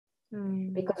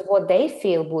Because what they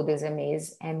feel Buddhism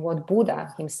is, and what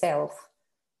Buddha himself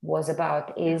was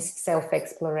about, is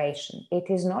self-exploration. It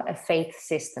is not a faith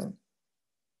system.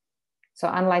 So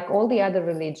unlike all the other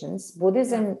religions,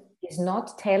 Buddhism is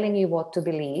not telling you what to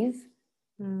believe.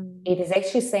 It is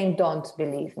actually saying, don't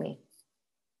believe me.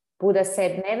 Buddha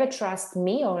said, never trust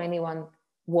me or anyone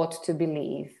what to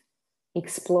believe.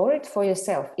 Explore it for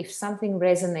yourself. If something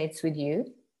resonates with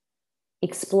you,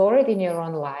 explore it in your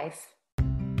own life.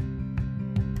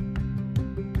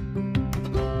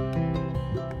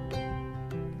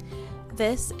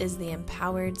 This is the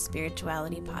Empowered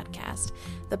Spirituality Podcast,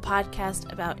 the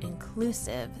podcast about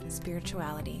inclusive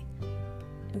spirituality.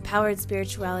 Empowered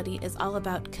spirituality is all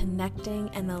about connecting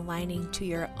and aligning to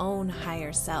your own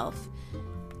higher self.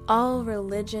 All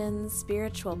religions,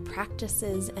 spiritual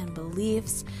practices and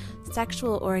beliefs,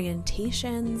 sexual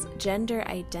orientations, gender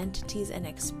identities and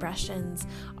expressions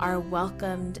are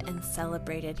welcomed and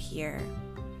celebrated here.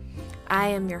 I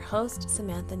am your host,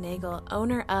 Samantha Nagel,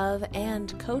 owner of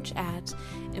and coach at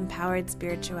Empowered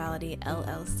Spirituality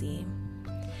LLC.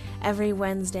 Every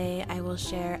Wednesday, I will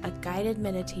share a guided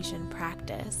meditation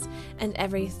practice, and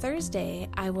every Thursday,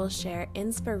 I will share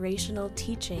inspirational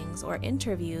teachings or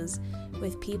interviews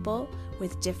with people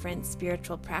with different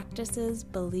spiritual practices,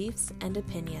 beliefs, and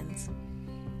opinions.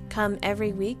 Come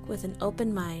every week with an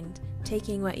open mind,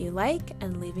 taking what you like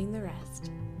and leaving the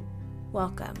rest.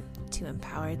 Welcome to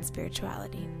Empowered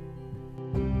Spirituality.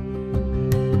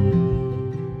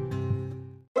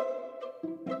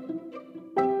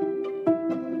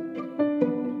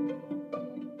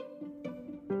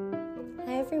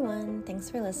 Hi everyone, thanks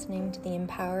for listening to the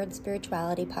Empowered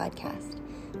Spirituality Podcast.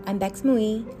 I'm Bex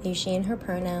Mui, use she and her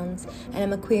pronouns, and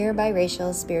I'm a queer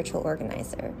biracial spiritual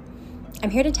organizer. I'm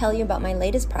here to tell you about my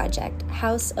latest project,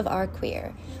 House of Our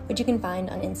Queer, which you can find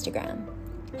on Instagram.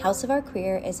 House of Our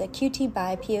Queer is a QT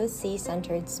by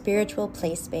POC-centered spiritual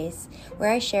play space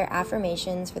where I share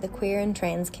affirmations for the queer and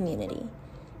trans community.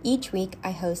 Each week,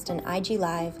 I host an IG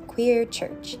Live Queer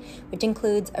Church, which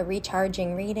includes a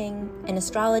recharging reading, an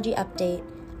astrology update,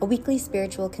 a weekly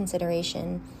spiritual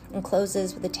consideration, and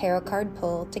closes with a tarot card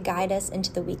pull to guide us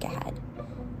into the week ahead.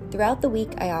 Throughout the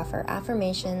week, I offer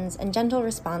affirmations and gentle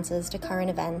responses to current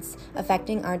events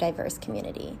affecting our diverse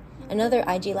community, and other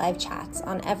IG Live chats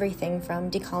on everything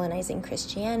from decolonizing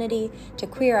Christianity to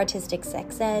queer autistic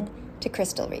sex ed to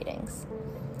crystal readings.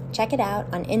 Check it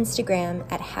out on Instagram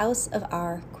at House of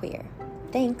Our Queer.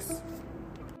 Thanks.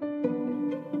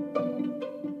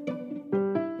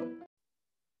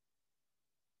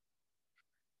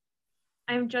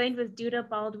 I'm joined with Duda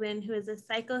Baldwin, who is a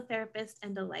psychotherapist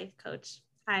and a life coach.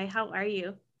 Hi, how are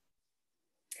you?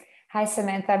 Hi,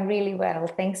 Samantha. I'm really well.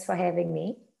 Thanks for having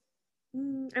me.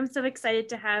 I'm so excited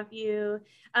to have you.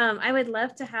 I would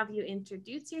love to have you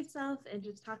introduce yourself and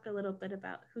just talk a little bit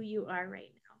about who you are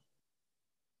right now.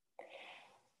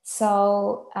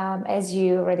 So, as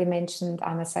you already mentioned,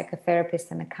 I'm a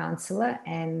psychotherapist and a counselor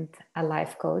and a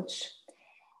life coach.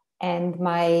 And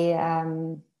my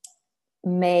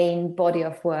main body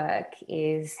of work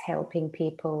is helping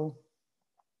people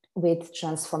with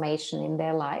transformation in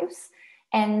their lives.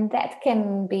 And that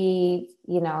can be,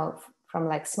 from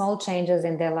like small changes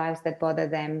in their lives that bother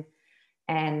them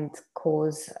and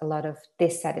cause a lot of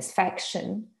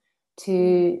dissatisfaction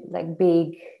to like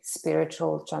big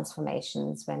spiritual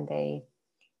transformations when they,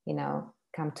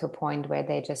 come to a point where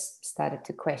they just started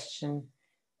to question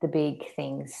the big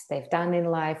things they've done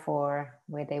in life or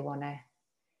where they want to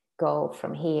go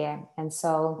from here. And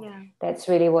so that's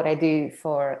really what I do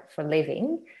for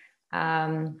living.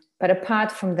 But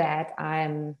apart from that,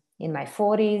 I'm in my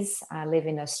 40s. I live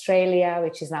in Australia,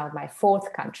 which is now my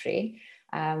fourth country.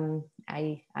 I'm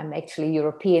actually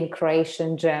European,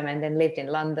 Croatian, German, then lived in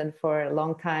London for a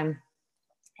long time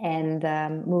and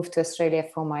moved to Australia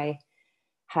for my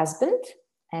husband.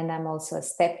 And I'm also a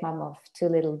stepmom of two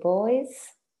little boys.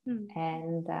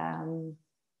 And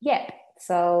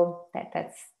so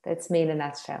that's me in a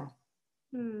nutshell.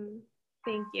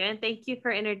 Thank you. And thank you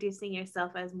for introducing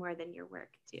yourself as more than your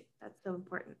work too. That's so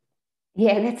important.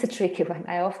 Yeah, that's a tricky one.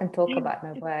 I often talk about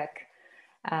my work.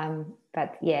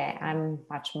 But yeah, I'm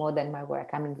much more than my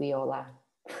work. I mean, we all are.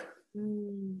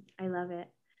 I love it.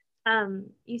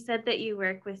 You said that you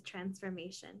work with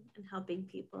transformation and helping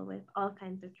people with all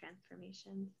kinds of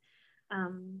transformations.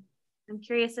 I'm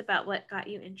curious about what got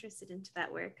you interested into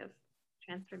that work of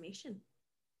transformation.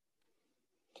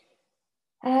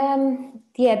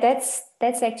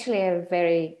 That's actually a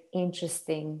very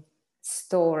interesting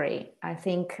story. I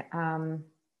think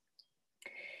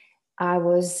I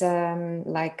was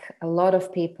like a lot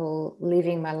of people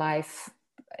living my life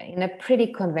in a pretty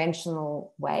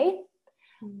conventional way.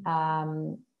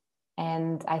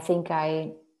 And I think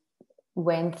I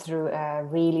went through a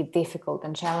really difficult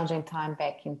and challenging time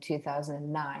back in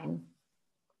 2009,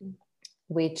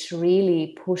 which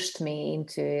really pushed me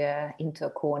into a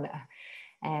corner.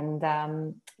 And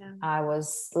I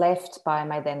was left by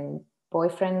my then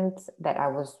boyfriend that I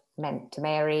was meant to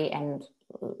marry, and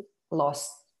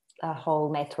lost a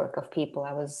whole network of people.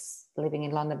 I was living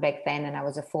in London back then, and I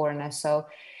was a foreigner. So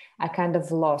I kind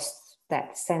of lost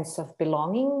that sense of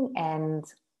belonging. And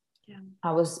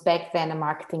I was back then a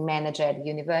marketing manager at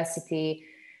university,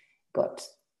 got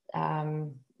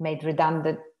made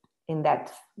redundant in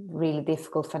that really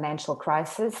difficult financial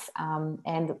crisis,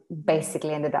 and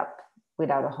basically ended up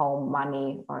without a home,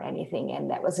 money, or anything. And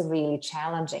that was a really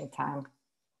challenging time.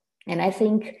 And I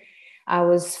think I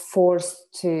was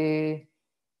forced to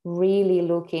really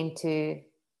look into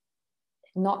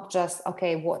not just,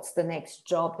 okay, what's the next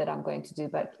job that I'm going to do,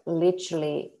 but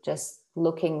literally just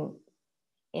looking,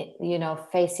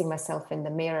 facing myself in the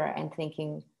mirror and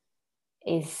thinking,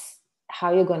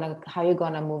 how you're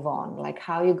gonna move on? Like,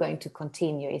 how are you going to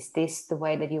continue? Is this the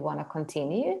way that you want to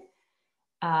continue?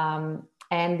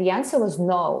 And the answer was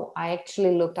no. I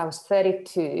was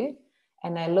 32,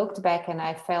 and I looked back and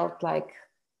I felt like,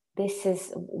 this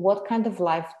is, what kind of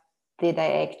life did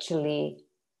I actually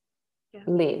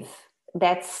live?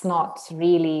 That's not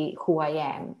really who I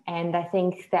am. And I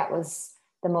think that was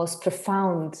the most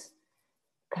profound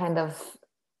kind of,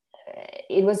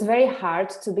 it was very hard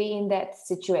to be in that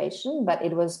situation, but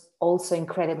it was also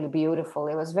incredibly beautiful.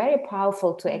 It was very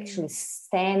powerful to actually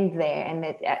stand there. And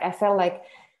I felt like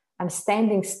I'm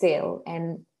standing still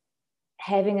and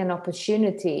having an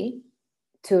opportunity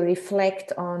to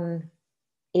reflect on,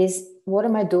 what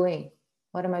am I doing?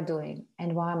 What am I doing?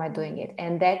 And why am I doing it?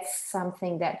 And that's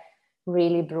something that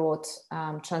really brought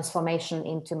transformation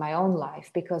into my own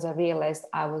life, because I realized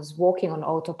I was walking on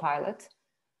autopilot.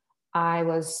 I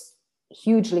was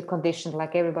hugely conditioned,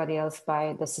 like everybody else,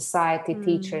 by the society,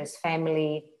 teachers,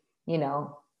 family,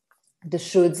 the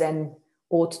shoulds and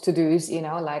ought to do's,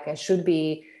 like I should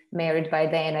be married by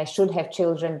then, I should have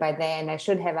children by then, I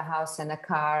should have a house and a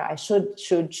car, I should.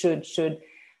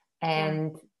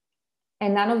 And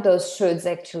none of those shoulds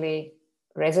actually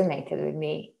resonated with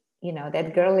me.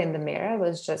 That girl in the mirror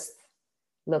was just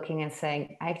looking and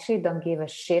saying, I actually don't give a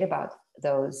shit about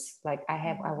those. Like,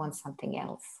 I want something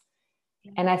else.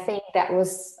 And I think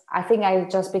I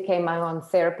just became my own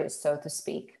therapist, so to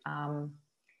speak.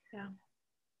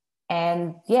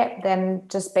 And then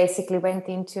just basically went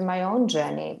into my own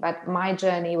journey. But my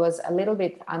journey was a little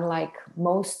bit unlike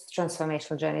most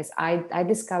transformational journeys. I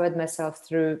discovered myself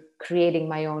through creating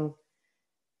my own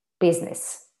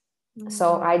business.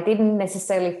 So I didn't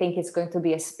necessarily think it's going to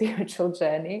be a spiritual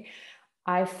journey.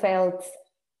 I felt,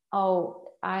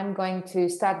 I'm going to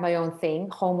start my own thing,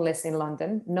 homeless in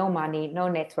London, no money, no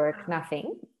network,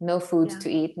 nothing, no food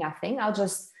to eat, nothing. I'll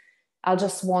just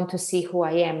want to see who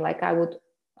I am. Like I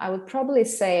would probably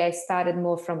say I started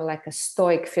more from like a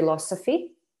Stoic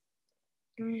philosophy,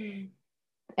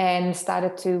 and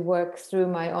started to work through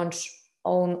my own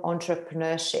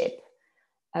entrepreneurship,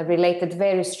 related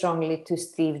very strongly to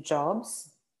Steve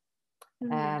Jobs,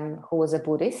 who was a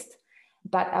Buddhist.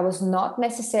 But I was not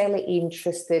necessarily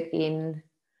interested in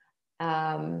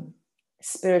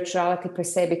spirituality per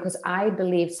se, because I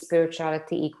believe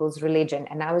spirituality equals religion.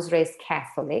 And I was raised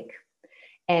Catholic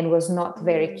and was not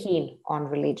very keen on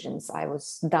religions. I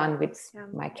was done with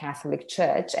my Catholic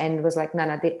church and was like,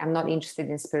 no, I'm not interested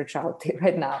in spirituality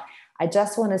right now. I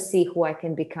just want to see who I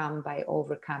can become by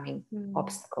overcoming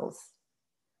obstacles.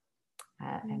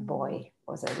 And boy,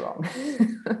 was I wrong.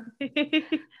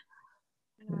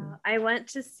 I want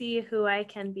to see who I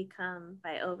can become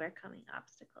by overcoming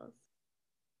obstacles.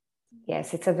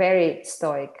 Yes, it's a very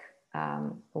Stoic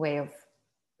way of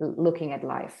looking at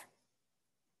life.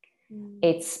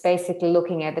 It's basically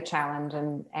looking at the challenge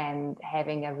and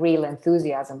having a real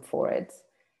enthusiasm for it,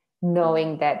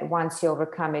 knowing that once you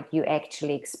overcome it, you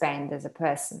actually expand as a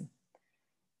person.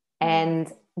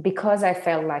 And because I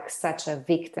felt like such a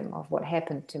victim of what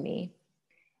happened to me,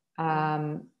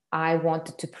 I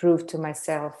wanted to prove to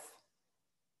myself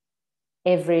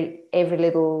every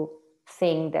little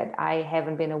thing that I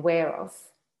haven't been aware of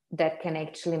that can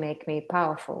actually make me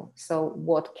powerful. So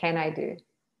what can I do?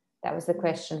 That was the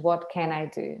question. What can I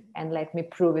do? And let me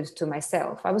prove it to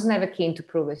myself. I was never keen to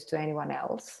prove it to anyone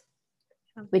else,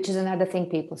 which is another thing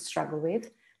people struggle with.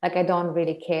 Like, I don't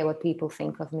really care what people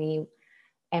think of me.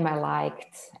 Am I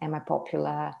liked? Am I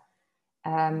popular?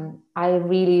 I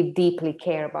really deeply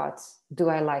care about, do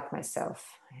I like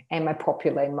myself? Am I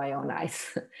popular in my own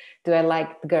eyes? Do I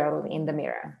like the girl in the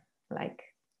mirror? Like,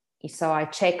 So I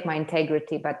check my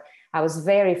integrity, but I was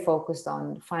very focused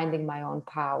on finding my own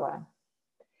power.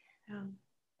 Yeah.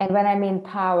 And when I mean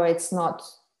power, it's not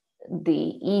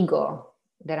the ego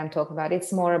that I'm talking about.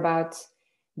 It's more about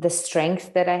the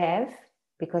strength that I have,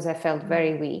 because I felt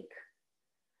very weak.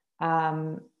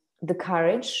 The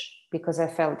courage, because I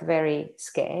felt very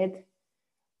scared.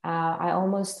 I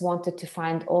almost wanted to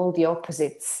find all the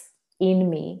opposites in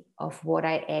me of what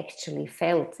I actually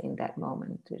felt in that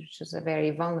moment, which was a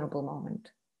very vulnerable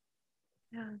moment.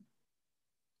 Yeah.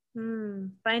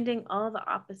 Finding all the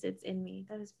opposites in me.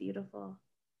 That is beautiful.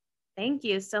 Thank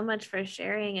you so much for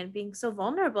sharing and being so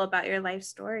vulnerable about your life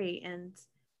story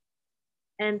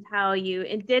and how you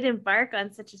did embark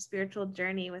on such a spiritual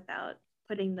journey without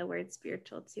putting the word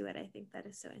spiritual to it. I think that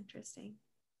is so interesting.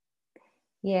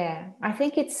 Yeah, I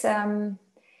think it's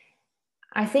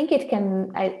I think it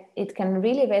can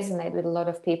really resonate with a lot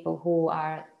of people who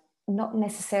are not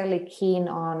necessarily keen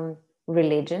on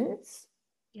religions.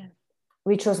 Yeah.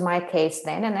 Which was my case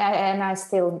then, and I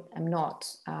still am not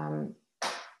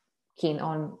keen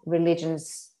on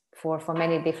religions for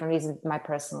many different reasons. My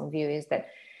personal view is that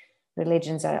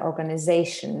religions are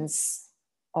organizations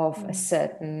of a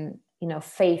certain,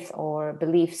 faith or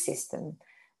belief system,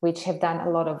 which have done a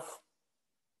lot of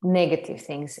negative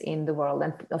things in the world.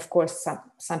 And of course,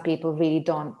 some people really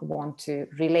don't want to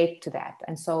relate to that.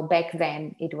 And so back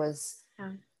then it was,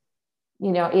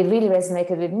 it really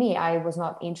resonated with me. I was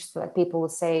not interested. Like people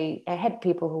would say, I had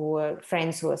people who were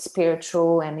friends who were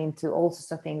spiritual and into all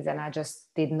sorts of things, and I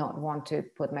just did not want to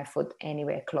put my foot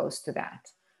anywhere close to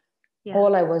that. Yeah.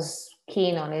 All I was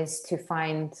keen on is to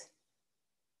find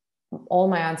all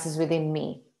my answers within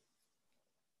me.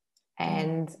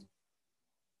 And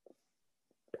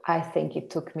I think it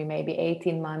took me maybe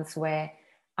 18 months where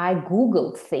I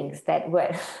Googled things that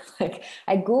were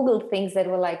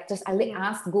like, just, I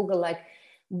asked Google, like,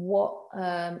 what,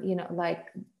 like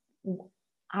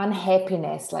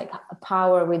unhappiness, like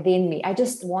power within me. I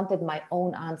just wanted my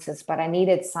own answers, but I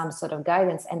needed some sort of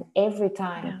guidance. And every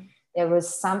time there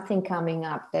was something coming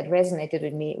up that resonated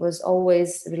with me, it was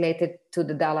always related to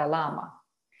the Dalai Lama.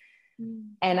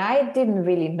 And I didn't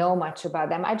really know much about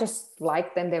them. I just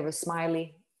liked them. They were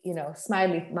smiley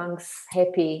monks,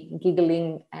 happy,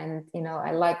 giggling. And,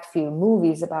 I liked a few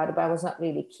movies about it, but I was not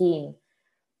really keen.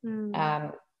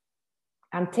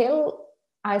 Until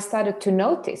I started to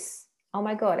notice, oh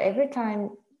my God, every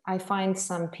time I find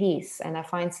some peace and I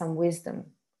find some wisdom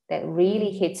that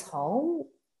really hits home,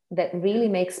 that really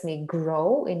makes me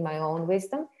grow in my own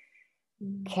wisdom,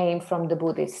 came from the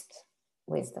Buddhist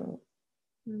wisdom.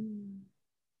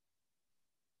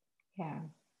 Yeah.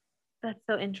 That's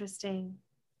so interesting.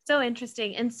 So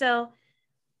interesting. And so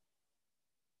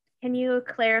can you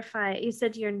clarify, you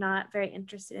said you're not very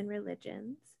interested in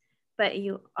religions, but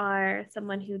you are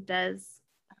someone who does,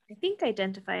 I think,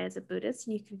 identify as a Buddhist,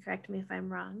 and you can correct me if I'm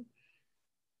wrong.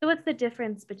 So what's the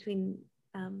difference between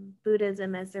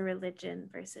Buddhism as a religion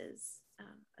versus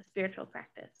a spiritual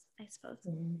practice, I suppose?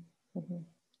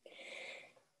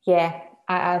 Yeah,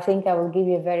 I think I will give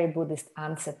you a very Buddhist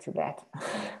answer to that.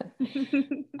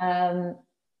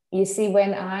 You see,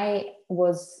 when I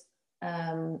was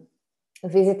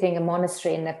visiting a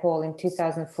monastery in Nepal in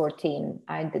 2014,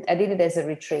 I did it as a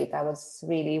retreat. I was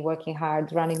really working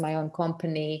hard, running my own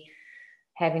company,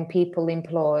 having people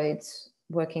employed,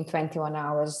 working 21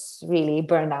 hours, really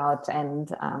burnout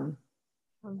and,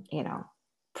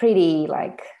 pretty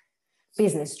like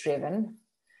business driven.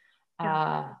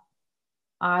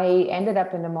 I ended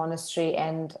up in a monastery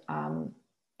and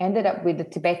ended up with the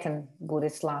Tibetan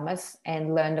Buddhist lamas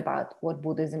and learned about what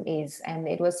Buddhism is. And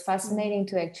it was fascinating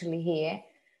to actually hear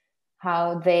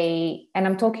how they, and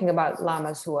I'm talking about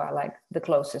lamas who are like the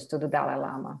closest to the Dalai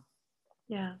Lama.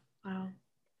 Yeah, wow.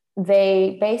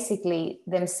 They basically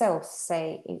themselves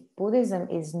say Buddhism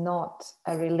is not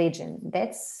a religion.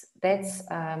 That's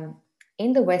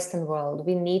in the Western world,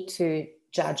 we need to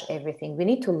judge everything. We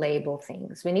need to label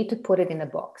things. We need to put it in a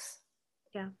box.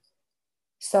 Yeah.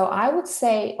 So I would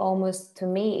say almost to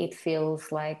me, it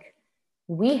feels like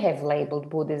we have labeled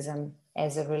Buddhism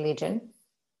as a religion,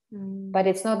 but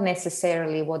it's not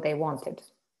necessarily what they wanted.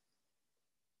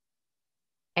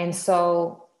 And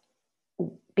so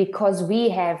because we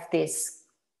have this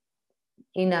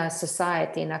in our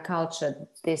society, in our culture,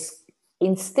 this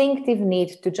instinctive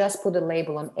need to just put a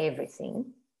label on everything.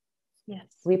 Yes.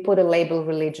 We put a label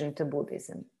religion to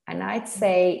Buddhism. And I'd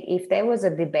say if there was a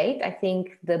debate, I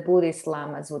think the Buddhist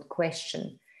lamas would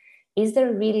question, is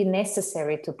there really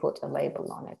necessary to put a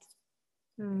label on it?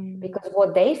 Because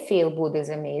what they feel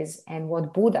Buddhism is, and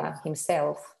what Buddha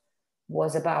himself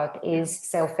was about, is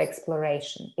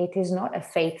self-exploration. It is not a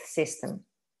faith system.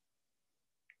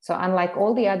 So unlike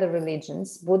all the other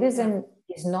religions, Buddhism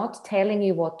is not telling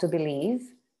you what to believe.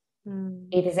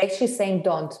 It is actually saying,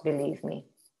 don't believe me.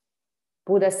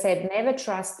 Buddha said, never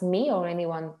trust me or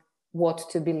anyone what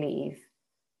to believe.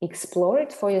 Explore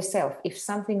it for yourself. If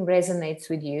something resonates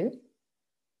with you,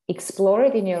 explore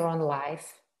it in your own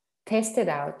life, test it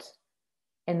out,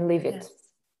 and live it. Yes.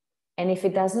 And if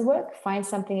it doesn't work, find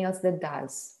something else that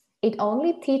does. It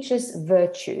only teaches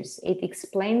virtues. It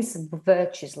explains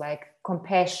virtues like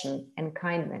compassion and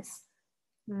kindness,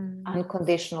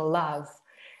 unconditional love.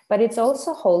 But it's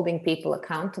also holding people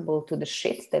accountable to the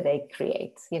shit that they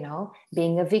create, you know,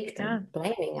 being a victim,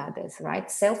 blaming others, right?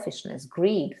 Selfishness,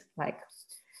 greed, like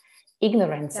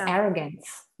ignorance,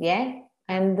 arrogance,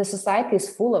 and the society is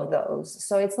full of those.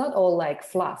 So it's not all like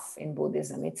fluff in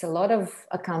Buddhism. It's a lot of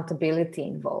accountability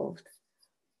involved.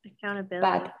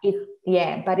 Accountability.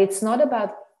 But it's not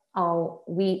about,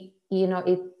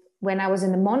 when I was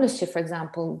in the monastery, for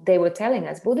example, they were telling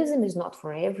us Buddhism is not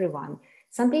for everyone.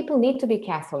 Some people need to be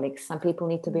Catholics. Some people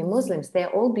need to be Muslims. They're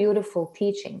all beautiful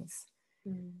teachings.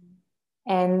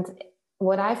 And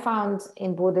what I found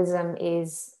in Buddhism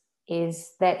is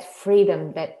that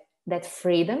freedom, that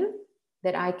freedom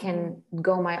that I can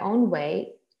go my own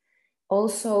way.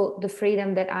 Also the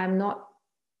freedom that I'm not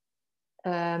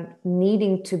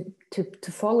needing to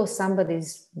follow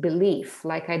somebody's belief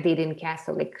like I did in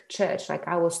Catholic Church. Like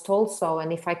I was told so,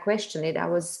 and if I questioned it, I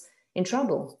was in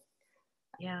trouble.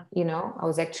 You know, I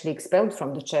was actually expelled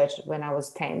from the church when I was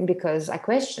 10 because I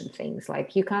questioned things.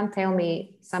 Like, you can't tell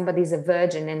me somebody's a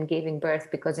virgin and giving birth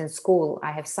because in school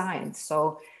I have science.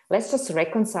 So let's just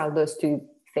reconcile those two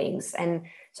things. And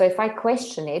so if I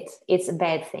question it, it's a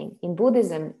bad thing. In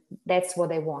Buddhism, that's what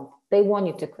they want. They want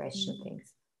you to question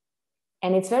things.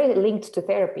 And it's very linked to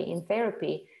therapy. In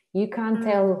therapy, you can't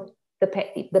tell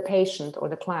the patient or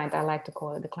the client, I like to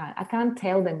call it the client, I can't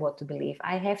tell them what to believe.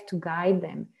 I have to guide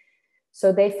them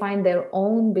so they find their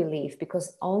own belief,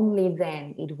 because only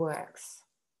then it works.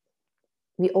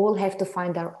 We all have to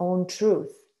find our own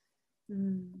truth.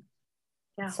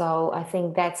 So I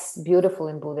think that's beautiful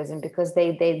in Buddhism, because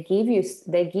they give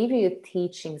you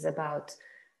teachings about,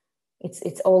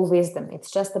 it's all wisdom.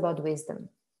 It's just about wisdom.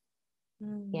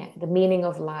 The meaning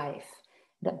of life.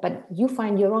 But you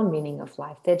find your own meaning of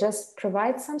life. They just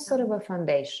provide some sort of a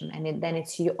foundation, and then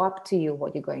it's up to you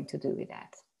what you're going to do with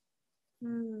that.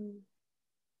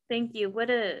 Thank you. What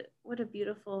a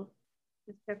beautiful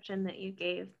description that you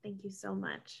gave. Thank you so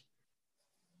much.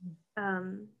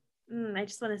 I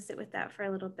just want to sit with that for a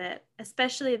little bit,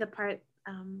 especially the part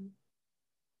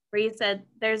where you said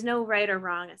there's no right or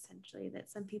wrong, essentially, that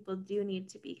some people do need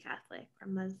to be Catholic or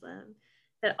Muslim,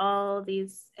 that all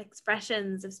these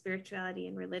expressions of spirituality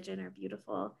and religion are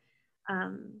beautiful.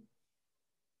 Thank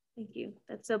you.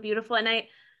 That's so beautiful. And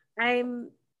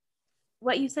I'm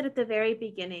what you said at the very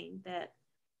beginning, that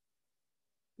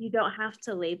you don't have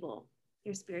to label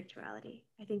your spirituality.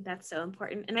 I think that's so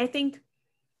important. And I think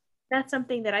that's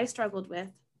something that I struggled with,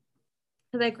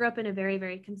 because I grew up in a very,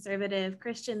 very conservative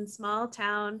Christian small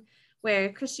town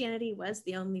where Christianity was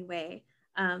the only way,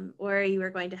 or you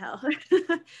were going to hell.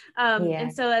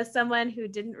 And so as someone who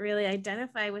didn't really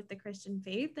identify with the Christian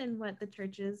faith and what the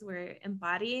churches were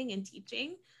embodying and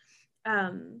teaching,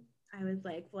 I was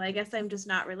like, well, I guess I'm just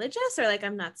not religious, or like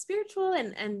I'm not spiritual,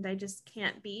 and I just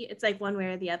can't be. It's like one way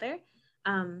or the other.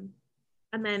 And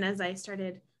then as I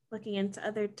started looking into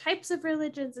other types of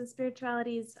religions and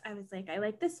spiritualities, I was like, I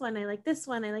like this one, I like this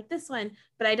one, I like this one,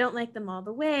 but I don't like them all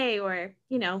the way, or,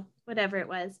 whatever it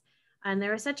was. And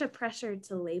there was such a pressure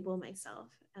to label myself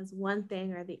as one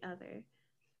thing or the other.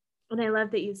 And I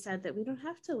love that you said that we don't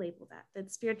have to label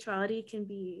that spirituality can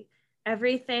be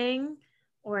everything,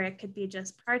 or it could be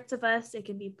just parts of us. It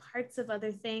can be parts of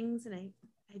other things. And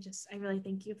I really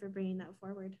thank you for bringing that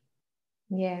forward.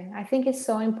 Yeah, I think it's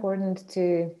so important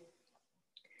to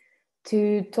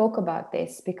talk about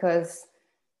this, because,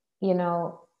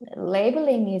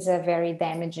 labeling is a very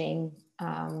damaging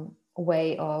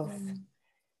way of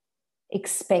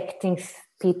expecting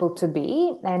people to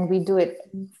be. And we do it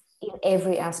in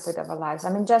every aspect of our lives. I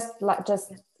mean, just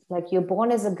like you're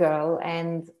born as a girl,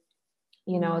 and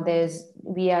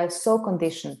we are so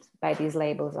conditioned by these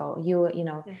labels.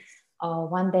 Oh,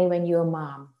 one day when you're a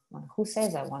mom, who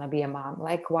says I want to be a mom?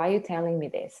 Like, why are you telling me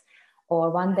this? Or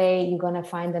one day you're going to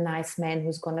find a nice man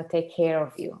who's going to take care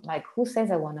of you. Like, who says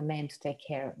I want a man to take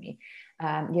care of me?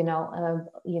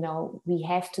 We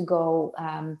have to go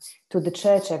to the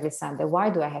church every Sunday. Why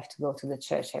do I have to go to the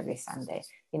church every Sunday?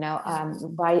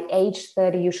 By age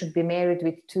 30, you should be married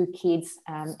with 2 kids,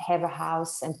 have a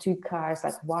house and 2 cars.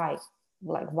 Like, why?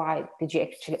 like, why did you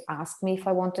actually ask me if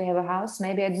I want to have a house?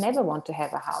 Maybe I'd never want to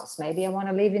have a house. Maybe I want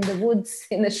to live in the woods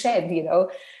in a shed,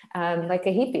 like a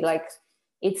hippie. Like,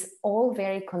 it's all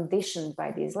very conditioned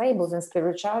by these labels, and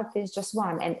spirituality is just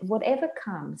one. And whatever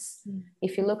comes,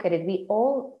 if you look at it, we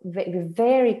all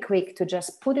very quick to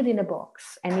just put it in a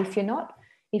box. And if you're not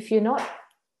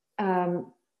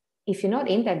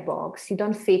in that box, you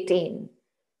don't fit in.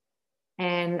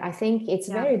 And I think it's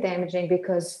very damaging,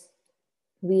 because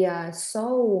we are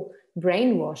so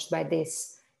brainwashed by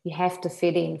this. You have to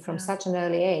fit in from such an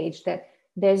early age, that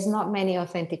there's not many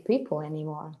authentic people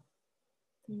anymore.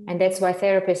 And that's why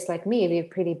therapists like me, we're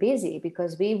pretty busy,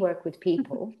 because we work with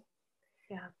people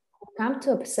who come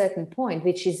to a certain point,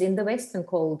 which is in the Western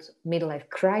called midlife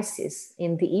crisis.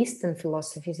 In the Eastern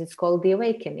philosophies, it's called the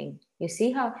awakening. You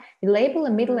see how we label a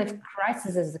midlife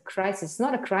crisis as a crisis? It's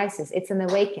not a crisis, it's an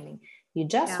awakening. You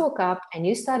just woke up and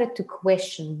you started to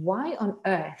question, why on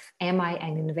earth am I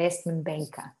an investment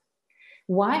banker?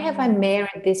 Why have I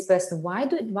married this person? Why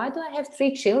do I have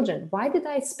 3 children? Why did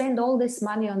I spend all this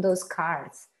money on those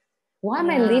cars? Why am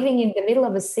I living in the middle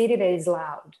of a city that is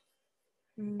loud?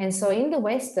 And so in the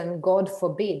Western, God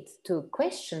forbid to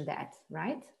question that,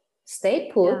 right? Stay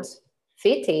put,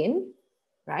 fit in,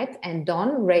 right? And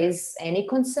don't raise any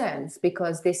concerns,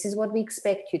 because this is what we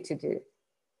expect you to do.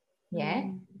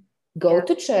 Go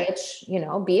to church,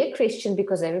 be a Christian,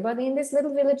 because everybody in this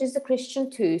little village is a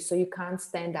Christian too, so you can't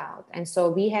stand out. And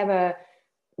so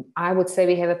I would say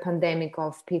we have a pandemic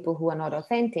of people who are not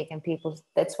authentic, and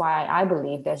that's why I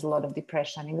believe there's a lot of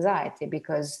depression and anxiety,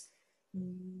 because,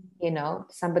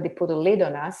 somebody put a lid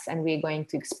on us and we're going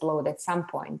to explode at some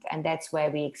point. And that's where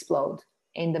we explode,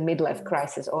 in the midlife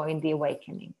crisis or in the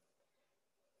awakening.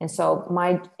 And so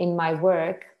in my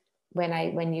work,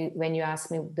 when you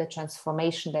ask me the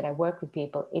transformation that I work with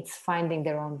people, it's finding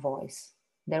their own voice,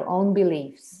 their own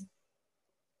beliefs,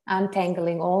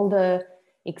 untangling all the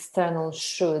external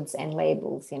shoulds and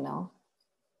labels, and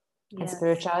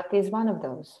spirituality is one of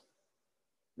those.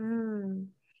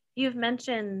 You've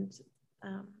mentioned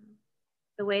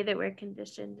the way that we're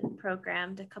conditioned and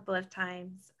programmed a couple of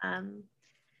times,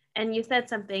 and you said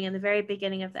something in the very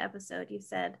beginning of the episode. You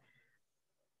said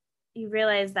you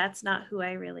realize that's not who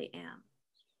I really am,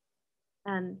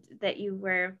 and that you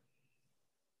were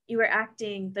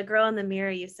acting, the girl in the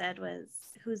mirror, you said, was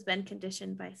who's been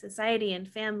conditioned by society and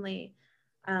family.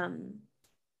 And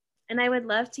I would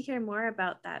love to hear more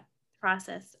about that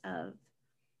process of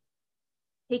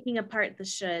taking apart the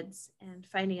shoulds and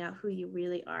finding out who you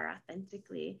really are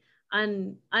authentically,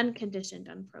 unconditioned,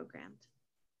 unprogrammed.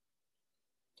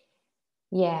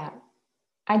 Yeah,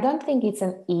 I don't think it's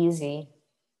an easy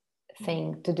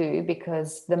thing to do,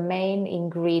 because the main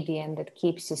ingredient that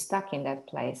keeps you stuck in that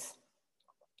place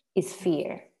is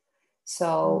fear.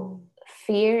 So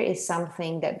fear is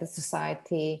something that the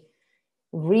society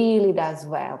really does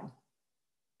well,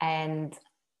 and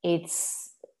it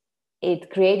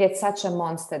created such a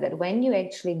monster that when you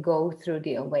actually go through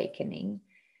the awakening,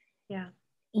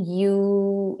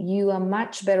 you are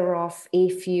much better off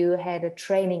if you had a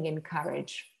training in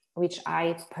courage, which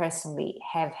I personally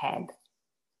have had.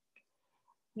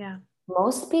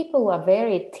 Most people are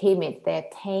very timid. They're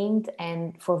tamed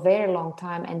and for a very long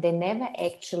time, and they never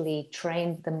actually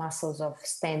trained the muscles of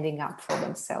standing up for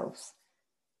themselves,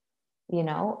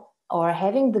 or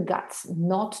having the guts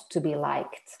not to be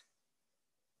liked.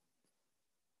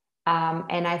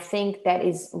 And I think that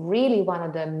is really one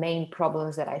of the main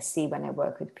problems that I see when I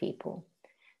work with people.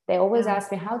 They always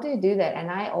ask me, how do you do that? And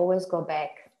I always go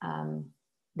back.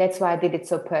 That's why I did it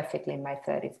so perfectly in my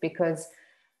 30s, because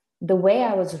the way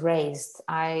I was raised,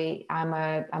 I'm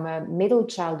a middle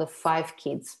child of 5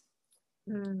 kids.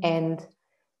 And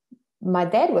my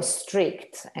dad was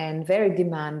strict and very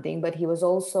demanding, but he was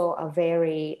also a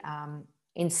very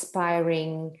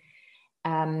inspiring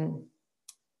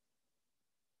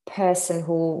person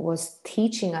who was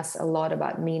teaching us a lot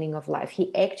about meaning of life.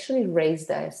 He actually raised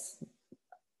us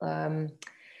in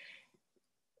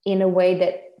a way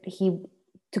that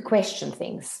to question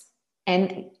things.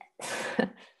 And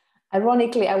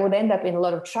ironically, I would end up in a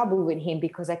lot of trouble with him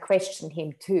because I questioned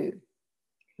him too.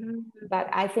 But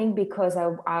I think because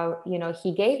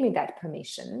he gave me that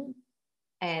permission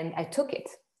and I took it.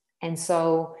 And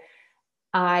so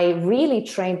I really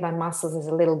trained my muscles as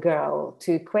a little girl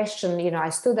to question, I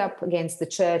stood up against the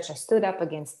church, I stood up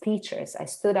against teachers, I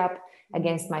stood up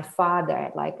against my father.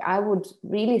 Like, I would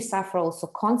really suffer also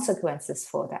consequences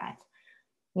for that,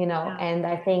 and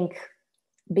I think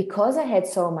because I had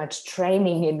so much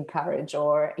training in courage,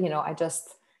 or, I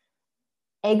just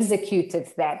executed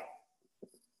that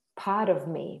part of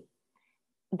me,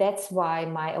 that's why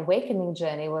my awakening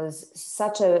journey was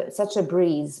such a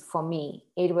breeze for me.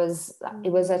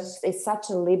 It's such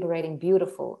a liberating,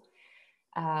 beautiful,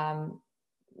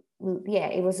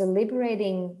 it was a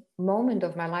liberating moment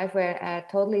of my life where I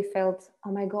totally felt,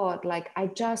 oh my God, like I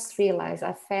just realized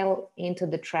I fell into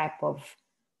the trap of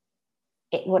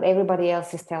what everybody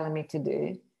else is telling me to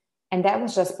do. And that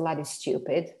was just bloody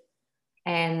stupid.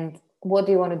 And what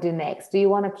do you want to do next? Do you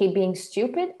want to keep being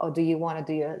stupid, or do you want to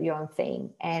do your own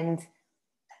thing? And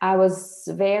I was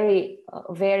very,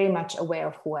 very much aware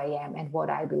of who I am and what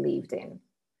I believed in.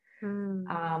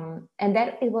 And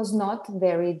that it was not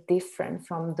very different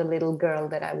from the little girl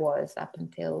that I was up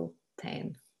until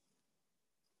 10,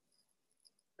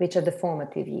 which are the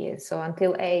formative years. So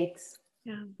until 8,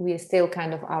 we are still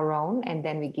kind of our own, and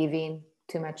then we give in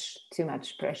too much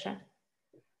pressure.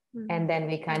 And then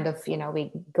we kind of,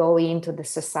 we go into the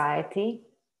society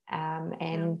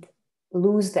and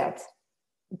lose that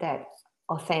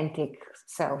authentic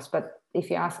selves. But if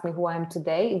you ask me who I am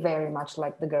today, very much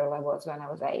like the girl I was when I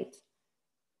was 8.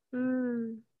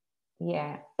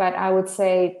 Yeah, but I would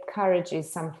say courage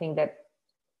is something that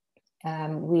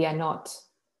we are not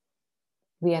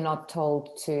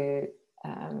told to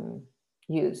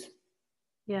use.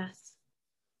 Yes,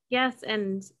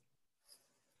 and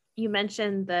you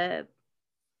mentioned the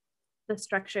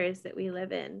structures that we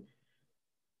live in.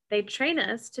 They train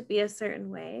us to be a certain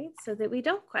way so that we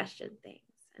don't question things,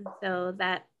 and so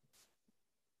that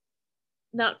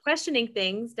not questioning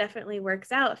things definitely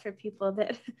works out for people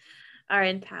that are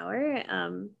in power.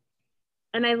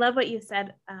 And I love what you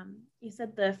said. You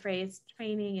said the phrase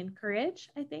training and courage,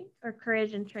 I think, or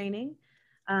courage and training.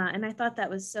 And I thought that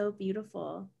was so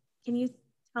beautiful. Can you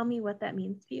tell me what that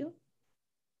means to you?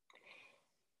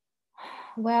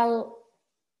 Well,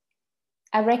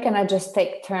 I reckon I just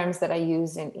take terms that I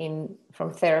use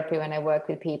from therapy when I work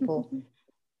with people.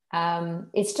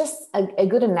 It's just a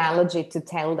good analogy to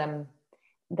tell them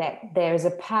that there's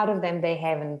a part of them they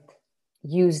haven't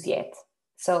used yet.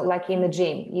 So like in the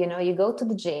gym, you go to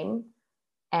the gym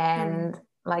and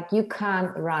like you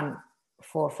can't run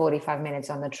for 45 minutes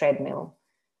on the treadmill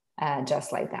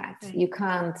just like that. Right. You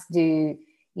can't do,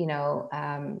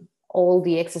 all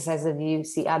the exercises that you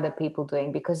see other people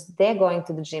doing because they're going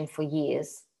to the gym for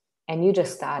years and you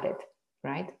just started,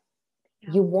 right?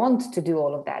 Yeah. You want to do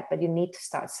all of that, but you need to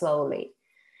start slowly.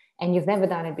 And you've never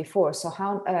done it before. So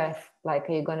how on earth, are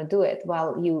you going to do it?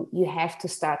 Well, you have to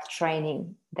start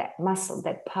training that muscle,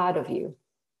 that part of you.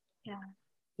 Yeah.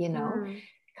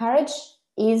 Courage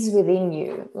is within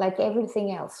you, like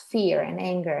everything else, fear and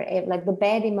anger, like the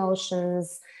bad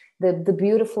emotions, the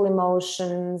beautiful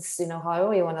emotions,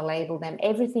 however you want to label them,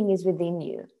 everything is within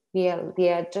you. We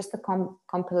are just a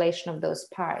compilation of those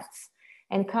parts.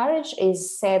 And courage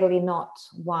is sadly not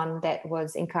one that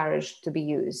was encouraged to be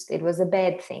used. It was a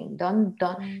bad thing.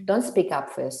 Don't speak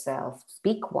up for yourself.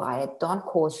 Be quiet. Don't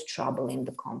cause trouble in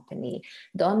the company.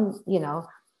 Don't,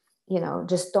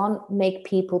 just don't make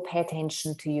people pay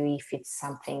attention to you if it's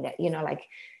something that, like,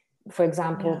 for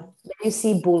example, when you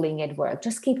see bullying at work,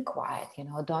 just keep quiet,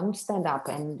 don't stand up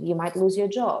and you might lose your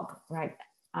job, right?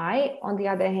 I, on the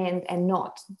other hand, am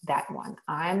not that one.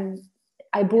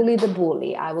 I bully the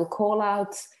bully. I will call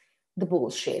out the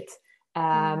bullshit.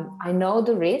 I know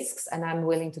the risks and I'm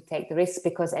willing to take the risks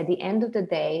because at the end of the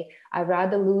day, I'd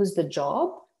rather lose the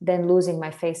job than losing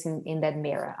my face in that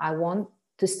mirror. I want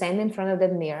to stand in front of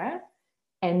that mirror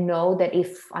and know that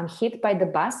if I'm hit by the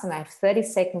bus and I have 30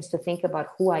 seconds to think about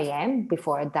who I am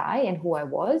before I die and who I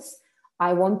was,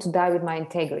 I want to die with my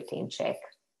integrity in check.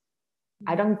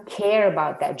 I don't care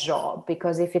about that job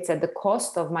because if it's at the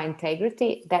cost of my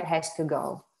integrity, that has to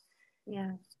go.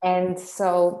 Yeah. And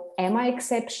so am I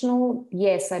exceptional?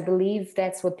 Yes, I believe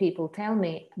that's what people tell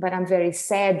me, but I'm very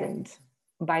saddened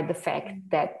by the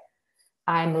fact that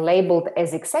I'm labeled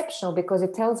as exceptional because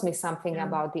it tells me something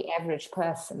about the average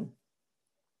person.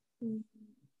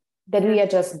 That we are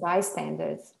just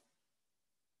bystanders.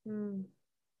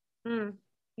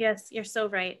 Yes, you're so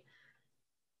right.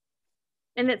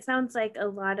 And it sounds like a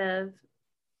lot of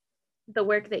the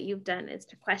work that you've done is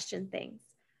to question things.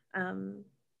 How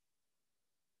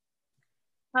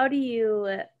would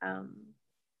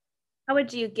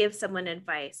you give someone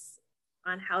advice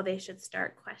on how they should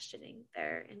start questioning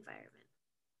their environment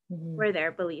or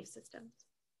their belief systems?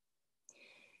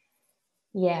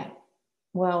 Yeah,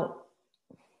 well,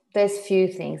 there's few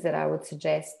things that I would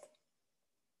suggest.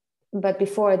 But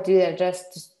before I do that,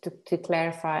 just to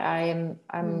clarify,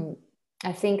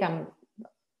 I think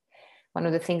one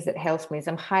of the things that helps me is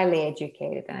I'm highly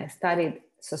educated and I studied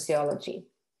sociology.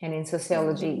 And in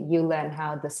sociology, you learn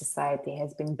how the society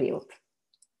has been built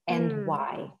and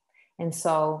why. And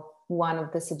so one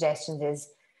of the suggestions is,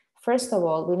 first of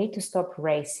all, we need to stop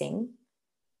racing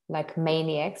like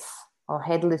maniacs or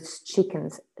headless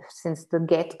chickens since the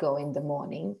get-go in the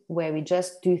morning, where we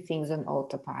just do things on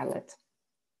autopilot.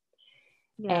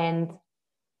 Yeah. And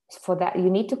for that, you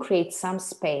need to create some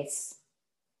space.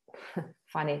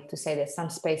 Funny to say there's some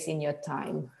space in your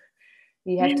time.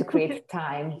 You have to create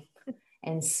time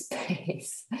and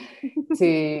space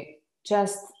to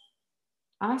just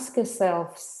ask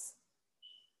yourselves,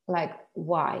 like,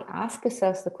 why? Ask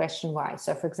yourselves the question, why?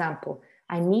 So, for example,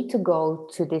 I need to go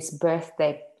to this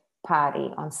birthday party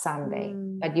on Sunday,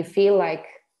 but you feel like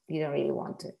you don't really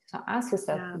want to. So ask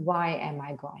yourself, why am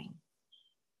I going?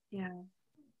 Yeah.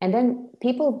 And then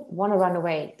people want to run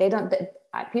away.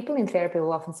 People in therapy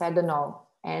will often say, I don't know.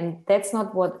 And that's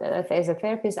not what, as a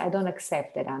therapist, I don't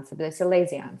accept that answer, but it's a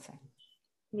lazy answer.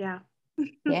 Yeah.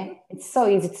 Yeah. It's so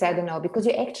easy to say, I don't know, because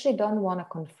you actually don't want to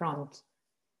confront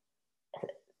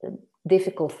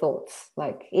difficult thoughts.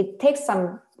 Like, it takes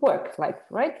some work, like,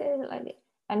 right?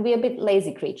 And we're a bit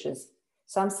lazy creatures.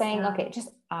 So I'm saying, okay, just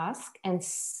ask and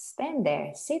stand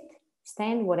there, sit,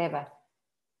 stand, whatever,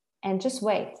 and just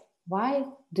wait. Why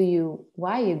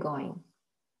are you going?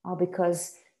 Oh,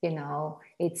 because,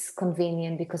 it's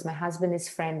convenient, because my husband is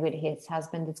friend with his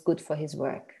husband, it's good for his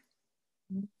work.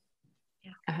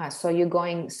 Yeah. So you're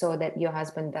going so that your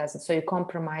husband doesn't, so you're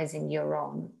compromising your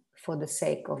own for the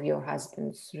sake of your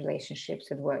husband's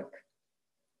relationships at work.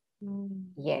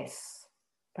 Yes.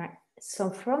 Right. So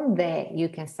from there, you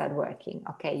can start working.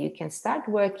 Okay, you can start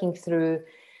working through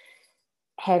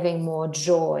having more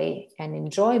joy and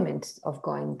enjoyment of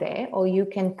going there, or you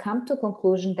can come to a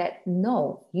conclusion that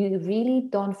no, you really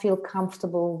don't feel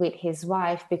comfortable with his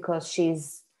wife because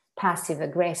she's passive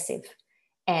aggressive,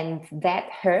 and that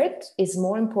hurt is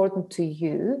more important to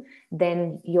you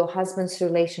than your husband's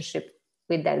relationship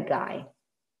with that guy.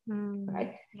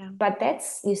 Right? Yeah. But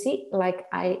that's, you see, like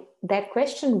that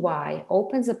question why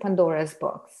opens a Pandora's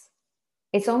box.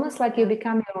 It's almost like you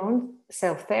become your own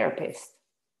self-therapist.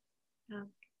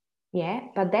 Yeah,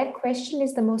 but that question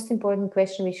is the most important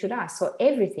question we should ask. So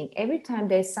every time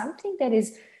there's something that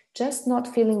is just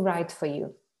not feeling right for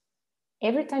you,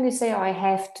 every time you say, oh, I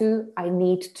have to, I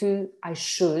need to, I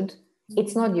should,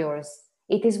 it's not yours.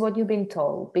 It is what you've been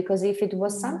told. Because if it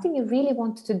was something you really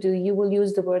wanted to do, you will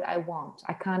use the word I want,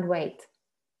 I can't wait.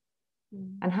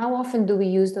 And how often do we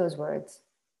use those words?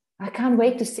 I can't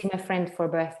wait to see my friend for a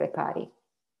birthday party.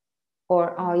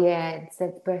 Or, oh yeah, it's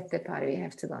that birthday party, we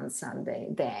have to go on Sunday.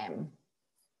 Damn.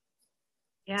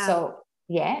 Yeah. So,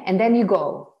 yeah, and then you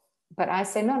go. But I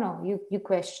say, no, you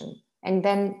question. And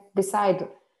then decide,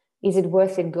 is it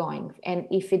worth it going? And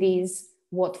if it is,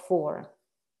 what for?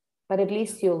 But at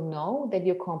least you'll know that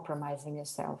you're compromising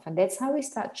yourself. And that's how we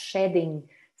start shedding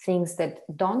things that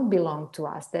don't belong to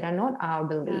us, that are not our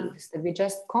beliefs, that we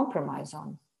just compromise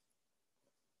on.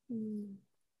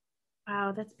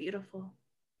 Wow, that's beautiful.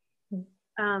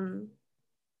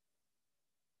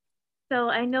 So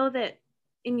I know that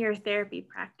in your therapy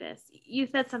practice, you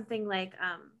said something like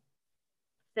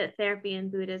that therapy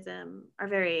and Buddhism are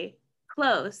very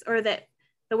close, or that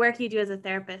the work you do as a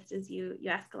therapist is you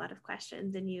ask a lot of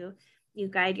questions and you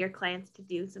guide your clients to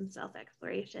do some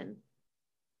self-exploration.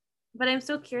 But I'm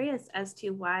so curious as to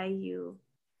why you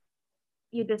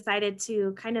decided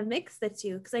to kind of mix the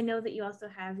two, because I know that you also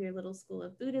have your little School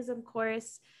of Buddhism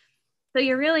course. So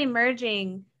you're really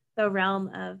merging the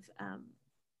realm of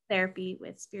therapy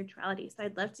with spirituality. So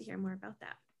I'd love to hear more about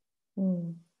that.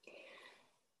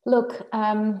 Look,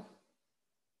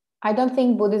 I don't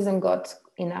think Buddhism got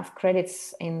enough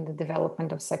credits in the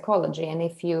development of psychology. And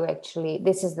if you actually,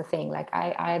 this is the thing, like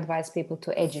I advise people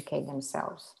to educate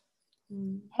themselves.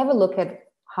 Have a look at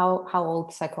how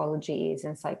old psychology is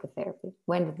in psychotherapy.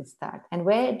 When did it start? And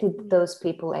where did those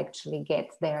people actually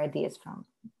get their ideas from?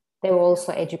 They were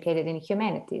also educated in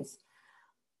humanities,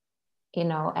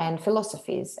 and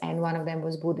philosophies. And one of them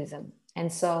was Buddhism.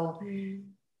 And so,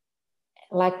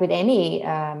 like with any,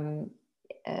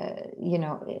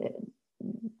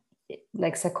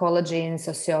 like psychology and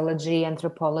sociology,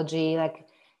 anthropology, like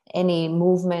any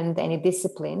movement, any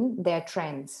discipline, there are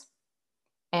trends.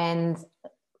 And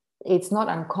it's not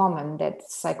uncommon that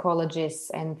psychologists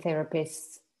and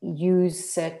therapists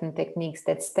use certain techniques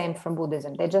that stem from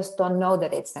Buddhism. They just don't know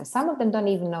that it stems. Some of them don't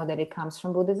even know that it comes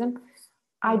from Buddhism.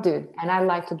 I do, and I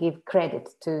like to give credit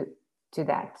to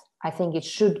that. I think it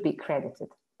should be credited.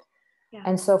 Yeah.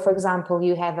 And so, for example,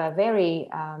 you have a very,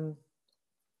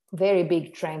 very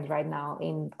big trend right now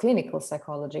in clinical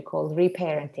psychology called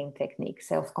reparenting technique,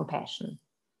 self-compassion,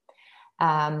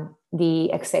 the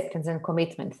acceptance and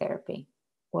commitment therapy.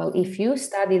 Well, if you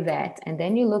study that and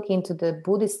then you look into the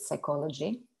Buddhist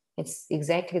psychology, it's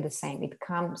exactly the same. It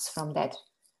comes from that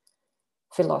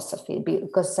philosophy,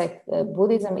 because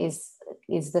Buddhism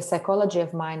is the psychology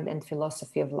of mind and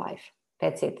philosophy of life.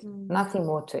 That's it. Nothing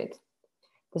more to it.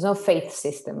 There's no faith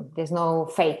system. There's no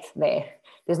faith there.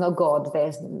 There's no God.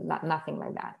 There's nothing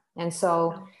like that. And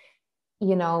so,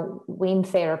 you know, in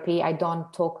therapy, I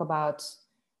don't talk about,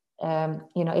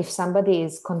 you know, if somebody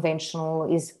is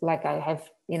conventional, is like I have,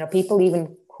 you know, people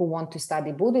even who want to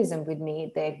study Buddhism with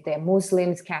me, they're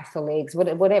Muslims, Catholics,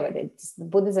 whatever.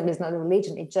 Buddhism is not a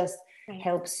religion. It just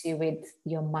helps you with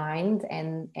your mind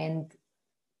and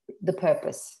the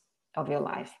purpose of your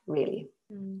life, really.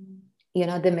 You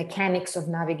know, the mechanics of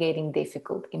navigating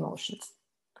difficult emotions.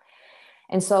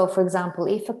 And so, for example,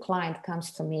 if a client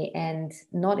comes to me and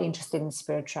not interested in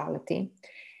spirituality,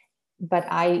 but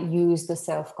I use the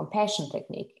self-compassion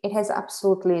technique, it has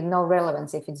absolutely no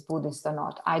relevance if it's Buddhist or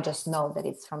not. I just know that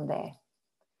it's from there.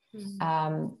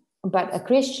 But a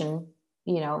Christian,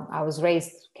 you know, I was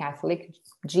raised Catholic.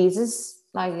 Jesus,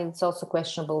 like, it's also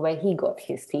questionable where he got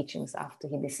his teachings after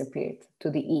he disappeared to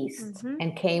the East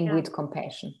and came with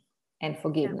compassion and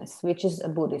forgiveness, which is a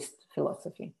Buddhist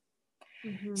philosophy.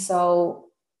 So,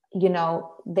 you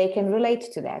know, they can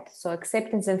relate to that. So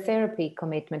acceptance and therapy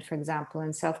commitment, for example,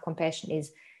 and self-compassion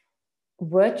is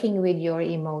working with your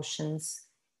emotions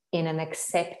in an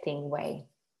accepting way.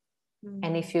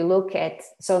 And if you look at,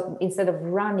 so instead of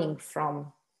running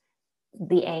from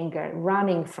the anger,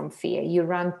 running from fear, you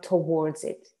run towards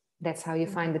it. That's how you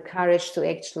find the courage to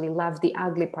actually love the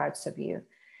ugly parts of you.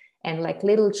 And like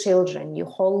little children, you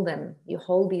hold them, you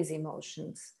hold these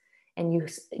emotions, and you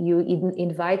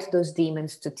invite those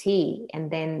demons to tea, and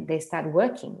then they start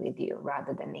working with you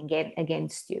rather than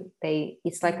against you.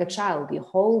 It's like a child. You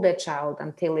hold a child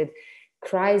until it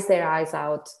cries their eyes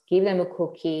out, give them a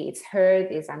cookie, it's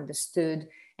heard, it's understood.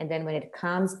 And then when it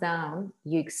calms down,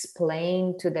 you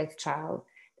explain to that child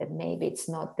that maybe it's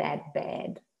not that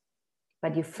bad.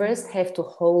 But you first have to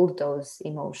hold those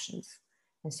emotions.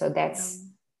 And so that's,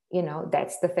 you know,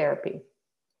 that's the therapy.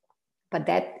 But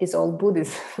that is all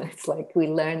Buddhism. It's like we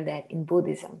learn that in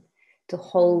Buddhism, to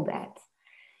hold that.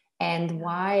 And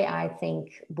why I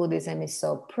think Buddhism is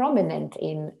so prominent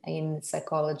in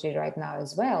psychology right now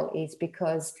as well is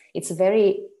because it's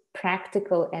very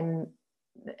practical and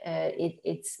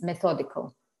it's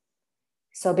methodical.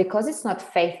 So because it's not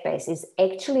faith-based, it's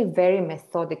actually very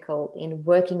methodical in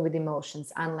working with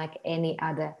emotions, unlike any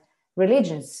other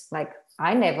religions. Like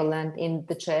I never learned in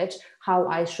the church how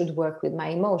I should work with my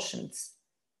emotions.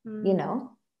 You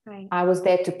know, I was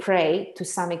there to pray to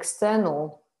some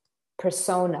external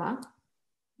persona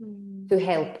to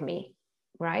help me,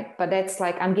 right? But that's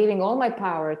like I'm giving all my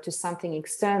power to something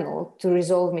external to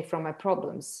resolve me from my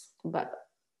problems. But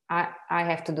I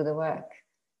have to do the work.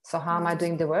 So how am I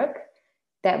doing the work?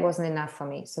 That wasn't enough for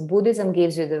me. So Buddhism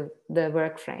gives you the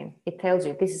work frame. It tells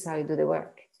you this is how you do the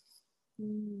work.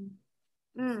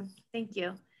 Thank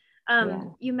you.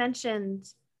 You mentioned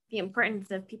the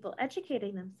importance of people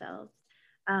educating themselves,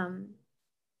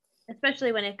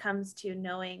 especially when it comes to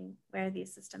knowing where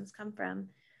these systems come from.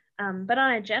 But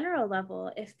on a general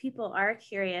level, if people are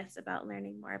curious about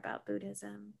learning more about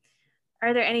Buddhism,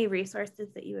 are there any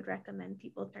resources that you would recommend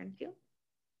people turn to?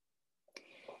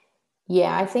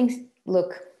 Yeah, I think,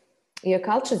 look, your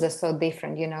cultures are so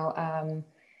different, you know.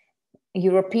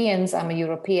 Europeans, I'm a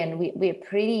European, we're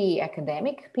pretty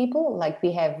academic people. Like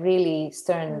we have really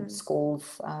stern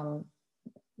schools. Our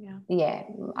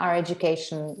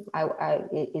education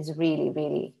is really,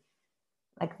 really,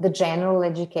 like the general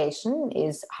education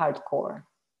is hardcore.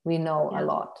 We know a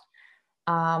lot.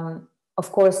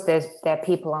 Of course, there are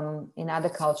people in other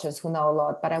cultures who know a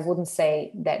lot, but I wouldn't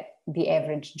say that the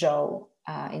average Joe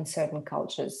in certain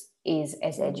cultures is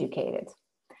as educated.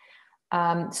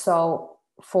 So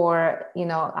for, you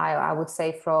know, I would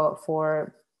say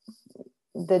for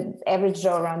the average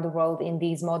Joe around the world in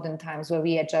these modern times where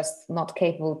we are just not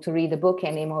capable to read a book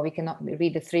anymore, we cannot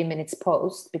read a 3 minutes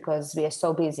post because we are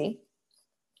so busy.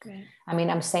 I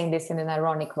mean, I'm saying this in an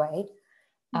ironic way.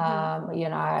 You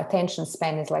know, our attention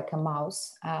span is like a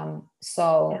mouse.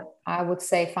 I would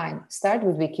say, fine, start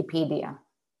with Wikipedia.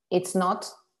 It's not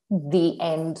the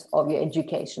end of your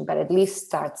education, but at least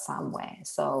start somewhere.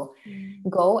 So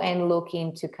go and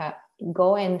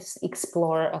go and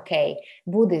explore, okay,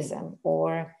 Buddhism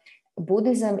or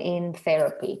Buddhism in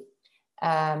therapy,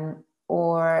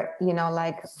 or, you know,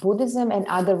 like Buddhism and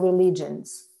other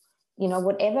religions, you know,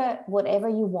 whatever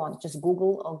you want, just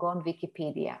Google or go on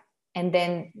Wikipedia and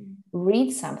then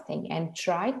read something and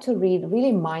try to read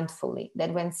really mindfully,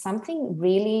 that when something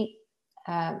really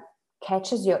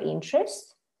catches your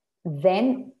interest,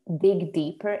 then dig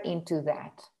deeper into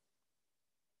that.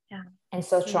 Yeah. And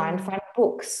so try and find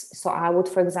books. So I would,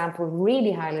 for example,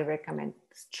 really highly recommend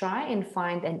try and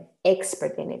find an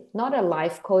expert in it, not a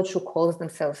life coach who calls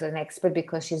themselves an expert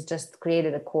because she's just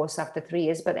created a course after 3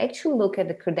 years, but actually look at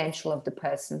the credential of the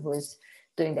person who is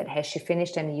doing that. Has she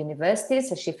finished any universities?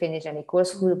 Has she finished any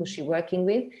course? Who was she working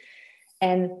with?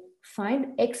 And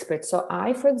find experts. So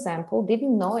I, for example,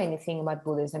 didn't know anything about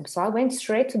Buddhism. So I went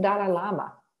straight to Dalai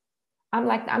Lama. I'm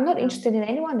like, I'm not interested in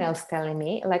anyone else telling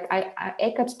me. Like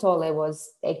Eckhart Tolle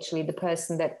was actually the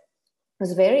person that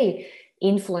was very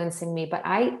influencing me, but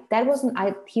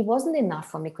he wasn't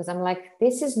enough for me, because I'm like,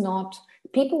 this is not,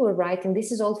 people were writing,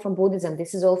 this is all from Buddhism,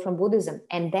 this is all from Buddhism.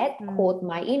 And that caught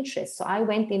my interest. So I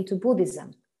went into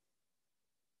Buddhism.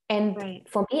 And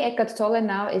for me, Eckhart Tolle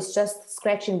now is just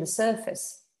scratching the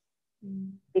surface.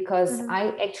 Because I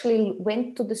actually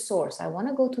went to the source. I want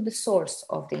to go to the source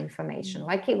of the information.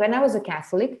 Like when I was a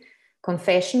Catholic,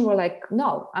 confession were like,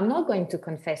 no, I'm not going to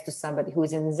confess to somebody who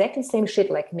is in exactly the same shit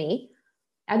like me.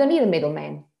 I don't need a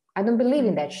middleman. I don't believe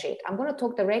in that shit. I'm going to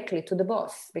talk directly to the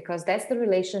boss, because that's the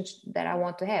relationship that I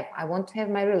want to have. I want to have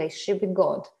my relationship with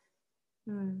God.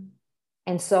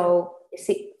 And so,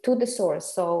 see, to the source.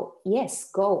 So yes,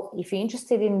 go. If you're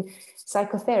interested in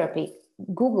psychotherapy,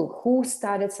 Google who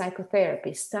started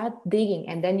psychotherapy, start digging,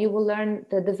 and then you will learn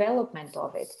the development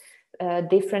of it.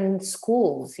 Different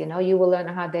schools, you will learn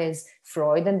how there's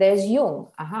Freud and there's Jung.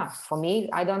 For me,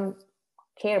 I don't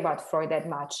care about Freud that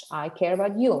much. I care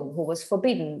about Jung, who was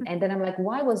forbidden. And then I'm like,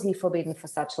 why was he forbidden for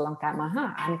such a long time?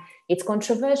 And it's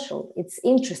controversial. It's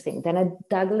interesting. Then I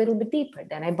dug a little bit deeper.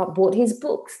 Then I bought his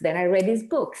books. Then I read his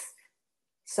books.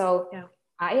 So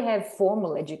I have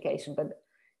formal education, but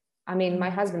I mean, my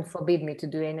husband forbid me to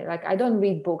do any, like, I don't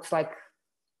read books like,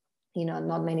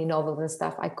 not many novels and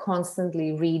stuff. I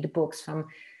constantly read books from,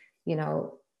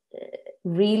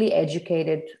 really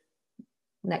educated,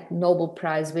 like Nobel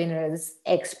Prize winners,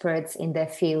 experts in their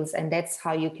fields. And that's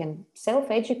how you can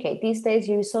self-educate. These days,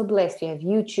 you're so blessed. You have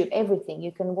YouTube, everything.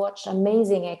 You can watch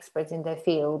amazing experts in their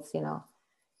fields,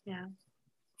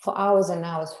 for hours and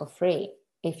hours for free,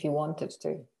 if you wanted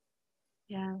to.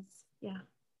 Yes. Yeah.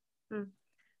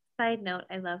 Side note,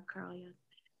 I love Carl Jung.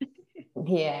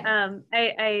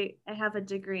 I have a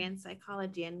degree in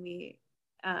psychology, and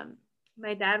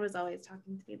my dad was always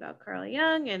talking to me about Carl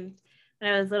Jung, and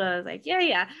when I was little, I was like,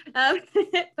 yeah.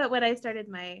 But when I started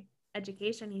my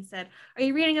education, he said, "Are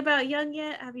you reading about Jung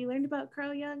yet? Have you learned about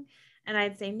Carl Jung?" And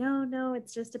I'd say, no,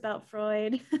 it's just about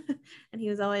Freud. And he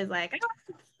was always like,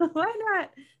 why not?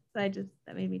 So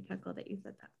that made me chuckle that you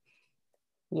said that.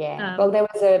 Yeah, well, there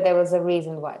was a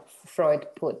reason why Freud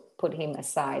put him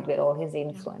aside with all his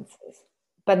influences.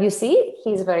 But you see,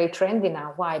 he's very trendy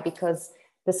now. Why? Because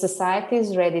the society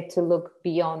is ready to look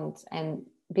beyond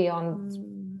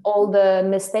all the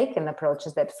mistaken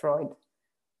approaches that Freud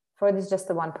is just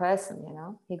the one person,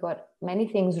 he got many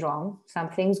things wrong, some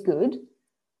things good.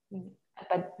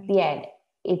 But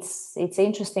it's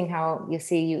interesting how you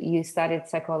see you studied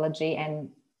psychology and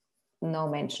no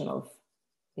mention of,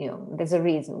 there's a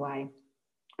reason why,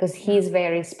 because he's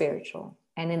very spiritual,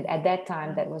 and at that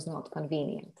time that was not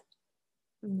convenient.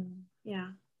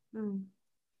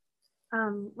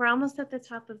 We're almost at the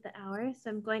top of the hour, so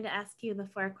I'm going to ask you the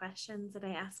 4 questions that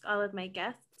I ask all of my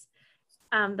guests.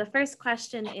 The first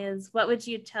question is, what would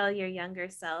you tell your younger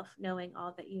self, knowing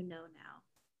all that you know now?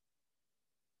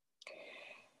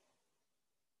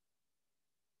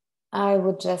 I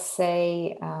would just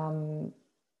say,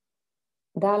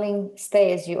 darling,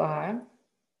 stay as you are,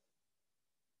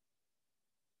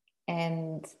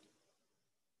 and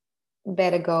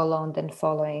better go alone than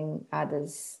following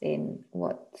others in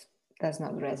what does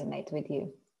not resonate with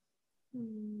you.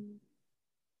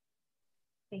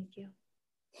 Thank you.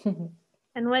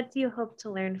 And what do you hope to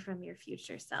learn from your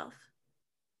future self?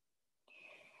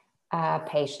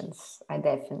 Patience. I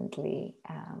definitely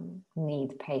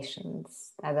need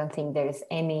patience. I don't think there is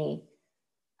any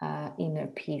inner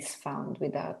peace found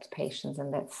without patience,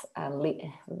 and that's a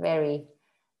very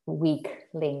weak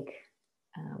link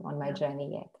on my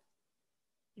journey yet.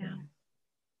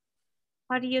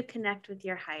 How do you connect with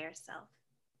your higher self?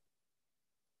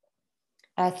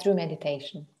 Through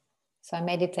meditation. So I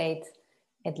meditate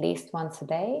at least once a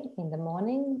day in the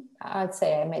morning. I'd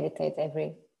say I meditate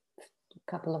every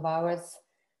couple of hours.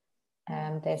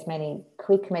 There's many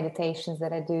quick meditations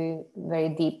that I do, very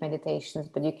deep meditations,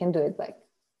 but you can do it like,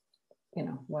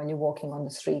 while you're walking on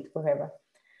the street, wherever.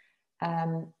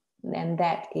 And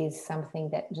that is something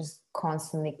that just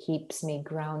constantly keeps me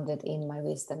grounded in my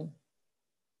wisdom.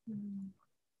 I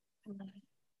love it.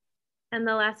 And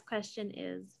the last question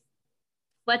is,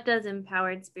 What does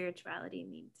empowered spirituality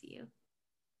mean to you?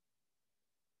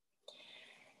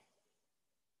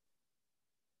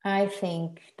 I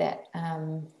think that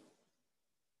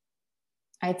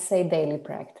I'd say daily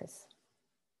practice.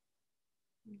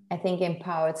 I think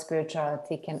empowered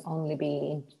spirituality can only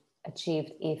be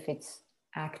achieved if it's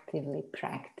actively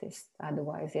practiced.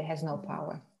 Otherwise, it has no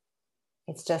power.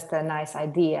 It's just a nice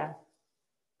idea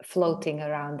floating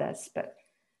around us. But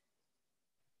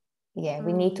yeah,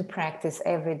 we need to practice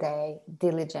every day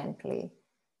diligently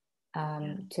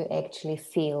to actually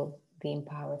feel the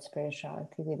empowered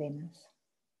spirituality within us.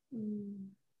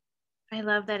 I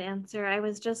love that answer. I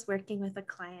was just working with a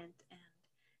client and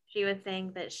she was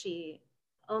saying that she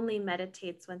only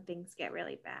meditates when things get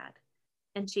really bad.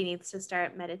 And she needs to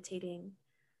start meditating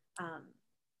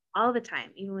all the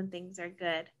time, even when things are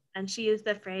good. And she used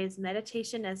the phrase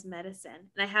meditation as medicine.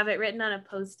 And I have it written on a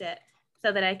Post-it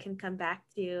so that I can come back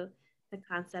to the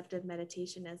concept of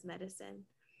meditation as medicine.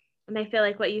 And I feel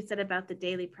like what you said about the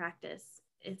daily practice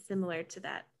is similar to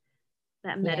that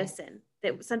medicine,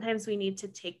 that sometimes we need to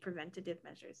take preventative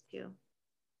measures too.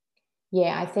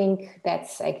 Yeah, I think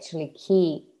that's actually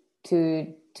key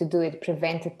to do it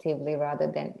preventatively rather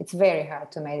than, it's very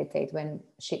hard to meditate when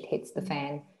shit hits the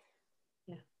fan.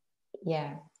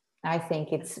 Yeah, I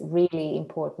think it's really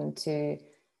important to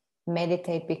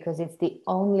meditate because it's the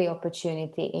only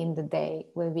opportunity in the day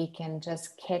where we can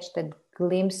just catch that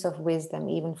glimpse of wisdom,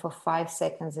 even for 5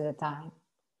 seconds at a time,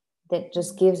 that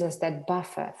just gives us that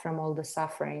buffer from all the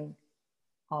suffering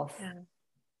of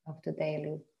the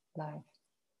daily life.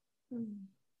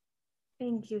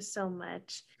 Thank you so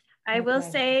much. I will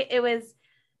say it was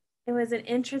an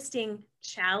interesting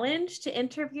challenge to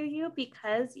interview you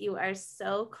because you are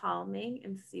so calming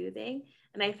and soothing.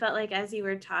 And I felt like as you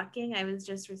were talking, I was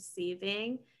just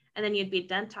receiving, and then you'd be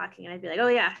done talking and I'd be like, oh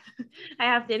yeah, I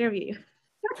have to interview you.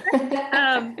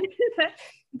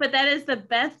 But that is the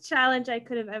best challenge I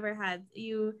could have ever had.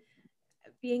 You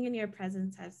being in your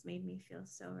presence has made me feel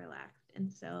so relaxed.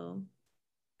 And so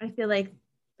I feel like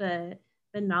the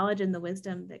knowledge and the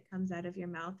wisdom that comes out of your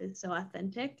mouth is so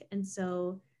authentic and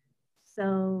so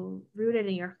rooted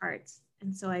in your heart.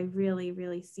 And so I really,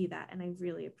 really see that. And I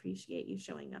really appreciate you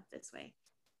showing up this way.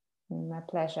 My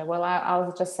pleasure. Well,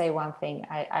 I'll just say one thing.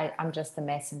 I'm just a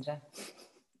messenger.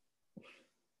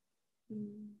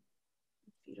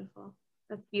 That's beautiful.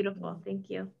 That's beautiful. Thank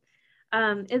you.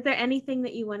 Is there anything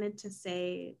that you wanted to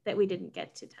say that we didn't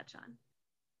get to touch on?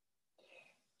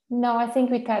 No, I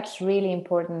think we touched really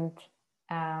important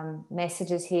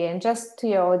messages here. And just to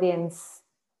your audience,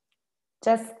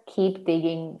 just keep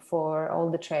digging for all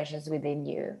the treasures within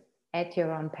you at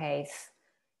your own pace.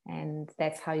 And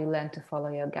that's how you learn to follow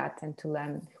your gut and to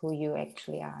learn who you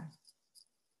actually are.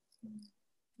 Thank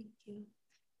you.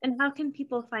 And how can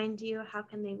people find you? How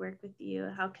can they work with you?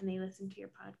 How can they listen to your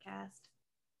podcast?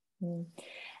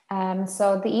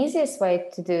 So the easiest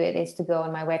way to do it is to go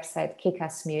on my website,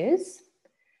 Kick-Ass Muse.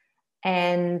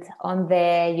 And on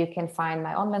there, you can find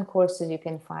my online courses. You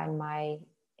can find my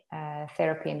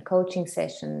therapy and coaching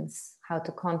sessions, how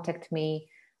to contact me,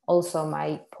 also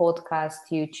my podcast,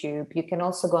 YouTube. You can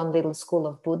also go on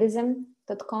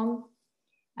littleschoolofbuddhism.com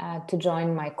to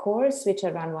join my course, which I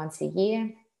run once a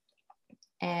year.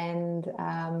 And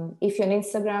if you're on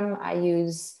Instagram, I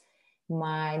use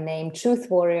my name, Truth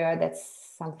Warrior.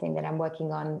 That's something that I'm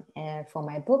working on for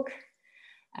my book,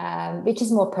 which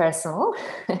is more personal.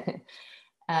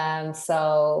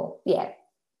 So yeah,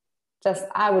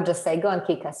 I would just say go on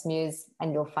Kick-Ass Muse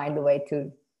and you'll find a way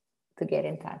to get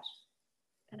in touch.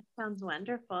 That sounds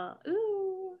wonderful.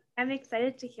 Ooh, I'm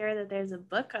excited to hear that there's a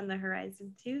book on the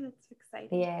horizon too. That's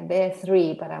exciting. Yeah, there are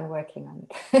 3, but I'm working on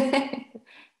it.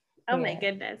 Oh my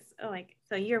goodness. Oh my,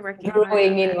 so you're working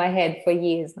growing in my head for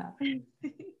years now.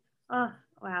 Oh,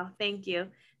 wow. Thank you.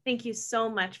 Thank you so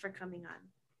much for coming on.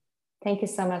 Thank you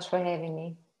so much for having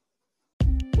me.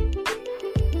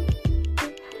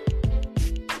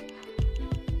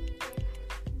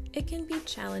 It can be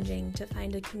challenging to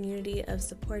find a community of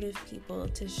supportive people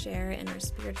to share in our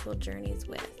spiritual journeys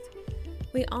with.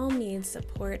 We all need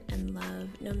support and love,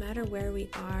 no matter where we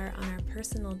are on our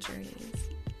personal journeys.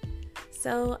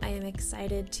 So I am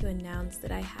excited to announce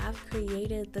that I have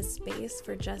created the space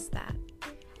for just that.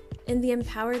 In the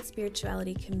Empowered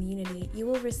Spirituality community, you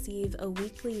will receive a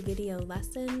weekly video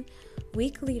lesson,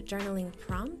 weekly journaling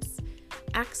prompts,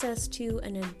 access to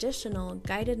an additional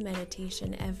guided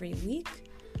meditation every week,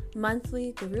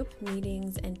 monthly group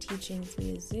meetings and teachings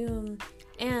via Zoom,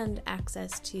 and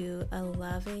access to a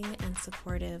loving and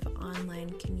supportive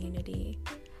online community.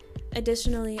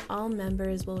 Additionally, all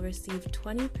members will receive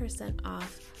 20%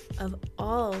 off of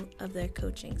all of their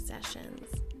coaching sessions.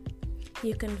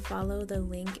 You can follow the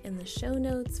link in the show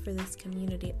notes for this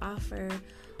community offer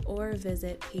or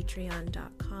visit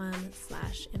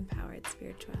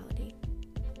patreon.com/empoweredspirituality.